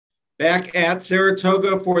Back at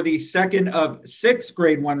Saratoga for the second of 6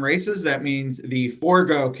 Grade 1 races. That means the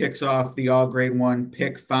Forego kicks off the all Grade 1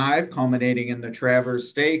 pick 5, culminating in the Travers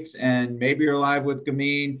Stakes. And maybe you're live with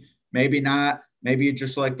Gamine, maybe not. Maybe you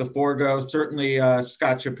just like the Forego. Certainly,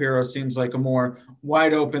 Scott Shapiro seems like a more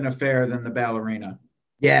wide open affair than the Ballerina.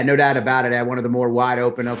 Yeah, no doubt about it. At one of the more wide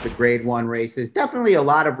open of the Grade 1 races. Definitely a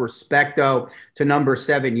lot of respect, though, to number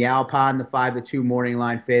 7, Yalpon, the 5-2 morning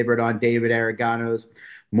line favorite on David Aragano's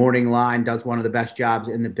morning line. Does one of the best jobs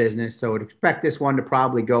in the business. So I'd expect this one to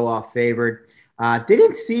probably go off favored.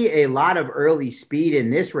 Didn't see a lot of early speed in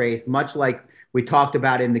this race, much like we talked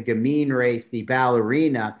about in the Gamine race, the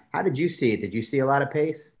Ballerina. How did you see it? Did you see a lot of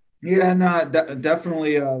pace? Yeah, no,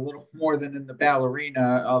 definitely a little more than in the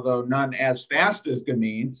Ballerina, although none as fast as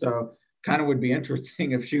Gamine. So kind of would be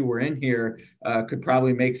interesting if she were in here. Could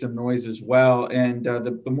probably make some noise as well. And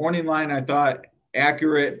the morning line, I thought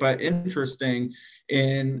accurate but interesting.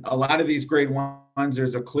 In a lot of these Grade 1s,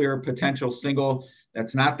 there's a clear potential single.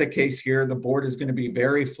 That's not the case here. The board is going to be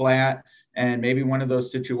very flat. And maybe one of those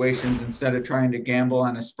situations, instead of trying to gamble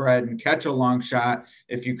on a spread and catch a long shot,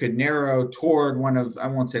 if you could narrow toward one of, I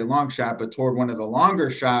won't say long shot, but toward one of the longer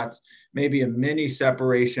shots, maybe a mini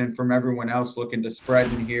separation from everyone else looking to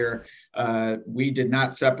spread in here. We did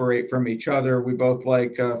not separate from each other. We both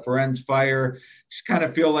like Ferenz Fire. Just kind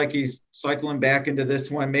of feel like he's cycling back into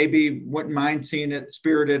this one. Maybe wouldn't mind seeing it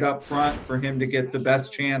spirited up front for him to get the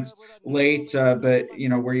best chance late. But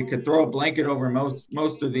where you could throw a blanket over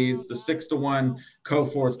most of these, the 6-1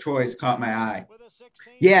 fourth choice caught my eye.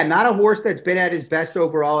 Yeah, not a horse that's been at his best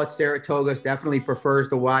overall at Saratoga. Definitely prefers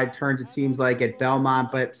the wide turns, it seems like, at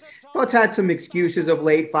Belmont. But thought had some excuses of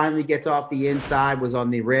late. Finally gets off the inside, was on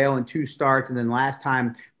the rail in 2 starts, and then last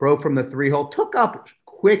time broke from the 3-hole. Took up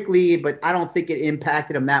quickly, but I don't think it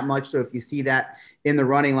impacted him that much. So if you see that in the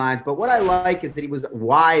running lines, but what I like is that he was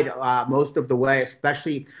wide most of the way,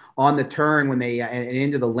 especially on the turn when they and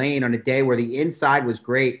into the lane on a day where the inside was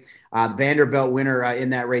great. Vanderbilt winner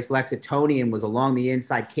in that race, Lexitonian, was along the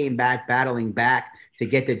inside, came back, battling back to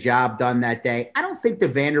get the job done that day. I don't think the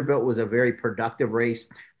Vanderbilt was a very productive race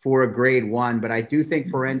for a Grade 1, but I do think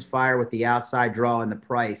Ferenz Fire with the outside draw and the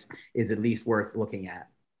price is at least worth looking at.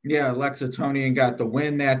 Yeah, Lexitonian got the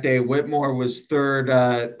win that day. Whitmore was third.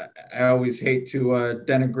 I always hate to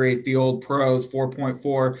denigrate the old pros,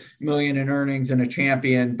 4.4 million in earnings and a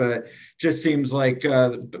champion, but just seems like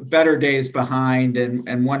better days behind.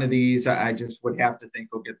 And one of these, I just would have to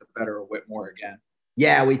think will get the better of Whitmore again.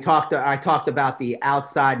 Yeah, I talked about the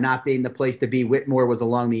outside not being the place to be. Whitmore was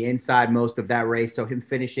along the inside most of that race, so him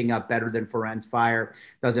finishing up better than Ferenz Fire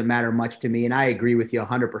doesn't matter much to me. And I agree with you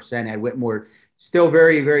 100%. Ed Whitmore, still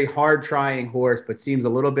very, very hard trying horse, but seems a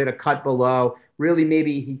little bit a cut below. Really,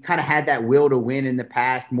 maybe he kind of had that will to win in the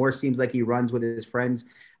past. More seems like he runs with his friends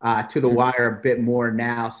to the wire a bit more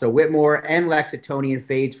now. So Whitmore and Lexitonian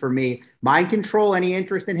fades for me. Mind Control, any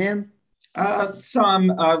interest in him? Some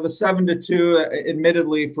the 7-2,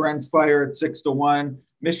 admittedly, Ferenz Fire at 6-1.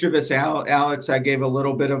 Mischievous Alex, I gave a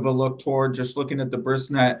little bit of a look toward, just looking at the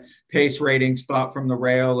Brisnet pace ratings, thought from the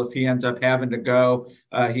rail. If he ends up having to go,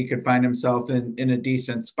 he could find himself in a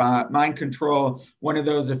decent spot. Mind Control, one of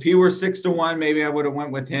those. If he were 6-1, maybe I would have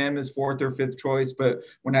went with him as 4th or 5th choice. But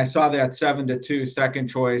when I saw that 7-2 second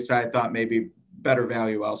choice, I thought maybe better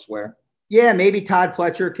value elsewhere. Yeah, maybe Todd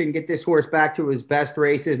Pletcher can get this horse back to his best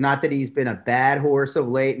races. Not that he's been a bad horse of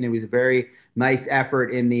late, and it was a very nice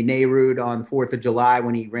effort in the Neyrood on the 4th of July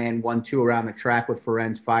when he ran 1-2 around the track with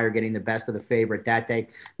Ferenz Fire getting the best of the favorite that day.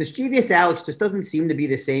 Mischievous Alex just doesn't seem to be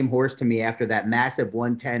the same horse to me after that massive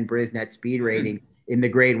 110 Brisnet speed rating in the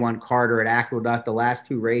Grade 1 Carter at Aqueduct. The last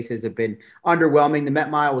 2 races have been underwhelming. The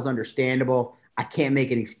Met Mile was understandable. I can't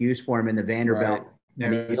make an excuse for him in the Vanderbilt. Right. Yeah,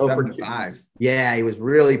 7-5. Yeah, he was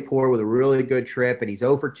really poor with a really good trip, and he's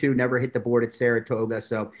 0-2, never hit the board at Saratoga.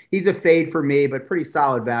 So he's a fade for me, but pretty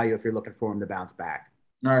solid value if you're looking for him to bounce back.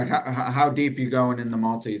 All right, how deep you going in the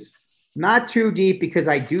multis? Not too deep because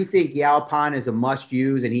I do think Yalpon is a must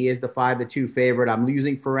use, and he is the 5-2 favorite. I'm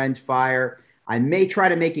using Ferenz Fire. I may try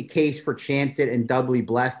to make a case for Chance It and Doubly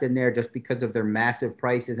Blessed in there just because of their massive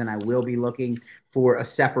prices, and I will be looking for a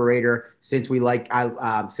separator since we're both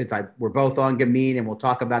on Gamine, and we'll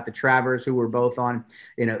talk about the Travers who we're both on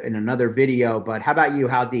in another video. But how about you?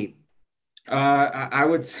 How deep? I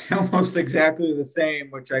would say almost exactly the same,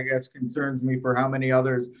 which I guess concerns me for how many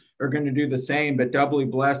others are going to do the same. But Doubly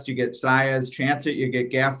Blessed, you get Saez. Chance It, you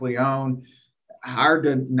get Gaffleone. Hard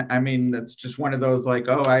to, I mean, that's just one of those like,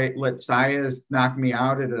 oh, I let Saez knock me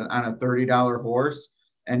out on a $30 horse,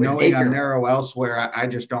 and knowing I'm narrow elsewhere, I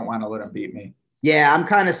just don't want to let him beat me. Yeah, I'm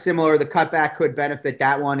kind of similar. The cutback could benefit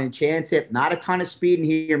that one and chance it. Not a ton of speed in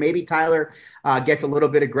here. Maybe Tyler gets a little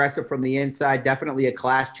bit aggressive from the inside. Definitely a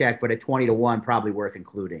class check, but at 20-1, probably worth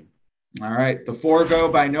including. All right. The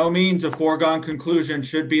Forego, by no means a foregone conclusion,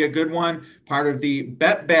 should be a good one. Part of the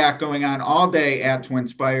bet back going on all day at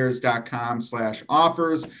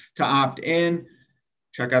twinspires.com/offers to opt in.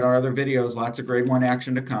 Check out our other videos. Lots of grade one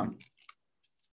action to come.